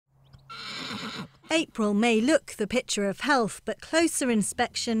April may look the picture of health, but closer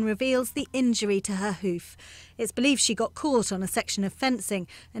inspection reveals the injury to her hoof. It's believed she got caught on a section of fencing,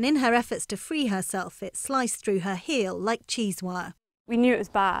 and in her efforts to free herself, it sliced through her heel like cheese wire. We knew it was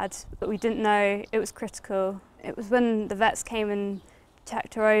bad, but we didn't know it was critical. It was when the vets came and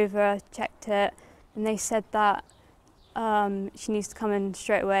checked her over, checked it, and they said that she needs to come in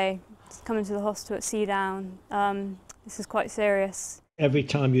straight away, come into the hospital at Seadown. This is quite serious. Every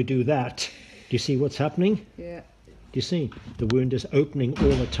time you do that, do you see what's happening? Yeah. Do you see? The wound is opening all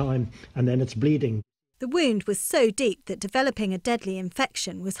the time and then it's bleeding. The wound was so deep that developing a deadly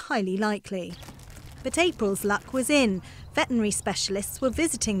infection was highly likely. But April's luck was in. Veterinary specialists were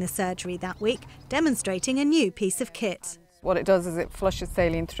visiting the surgery that week, demonstrating a new piece of kit. What it does is it flushes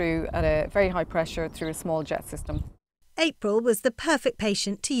saline through at a very high pressure through a small jet system. April was the perfect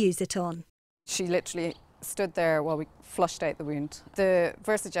patient to use it on. She literally stood there while we flushed out the wound. The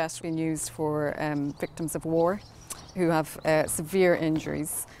Versajet has been used for victims of war who have severe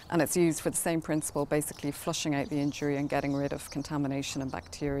injuries, and it's used for the same principle, basically flushing out the injury and getting rid of contamination and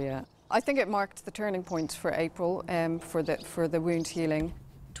bacteria. I think it marked the turning point for April for the wound healing.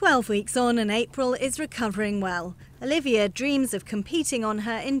 12 weeks on and April is recovering well. Olivia dreams of competing on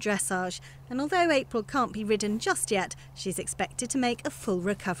her in dressage, and although April can't be ridden just yet, she's expected to make a full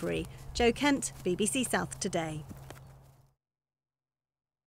recovery. Jo Kent, BBC South Today.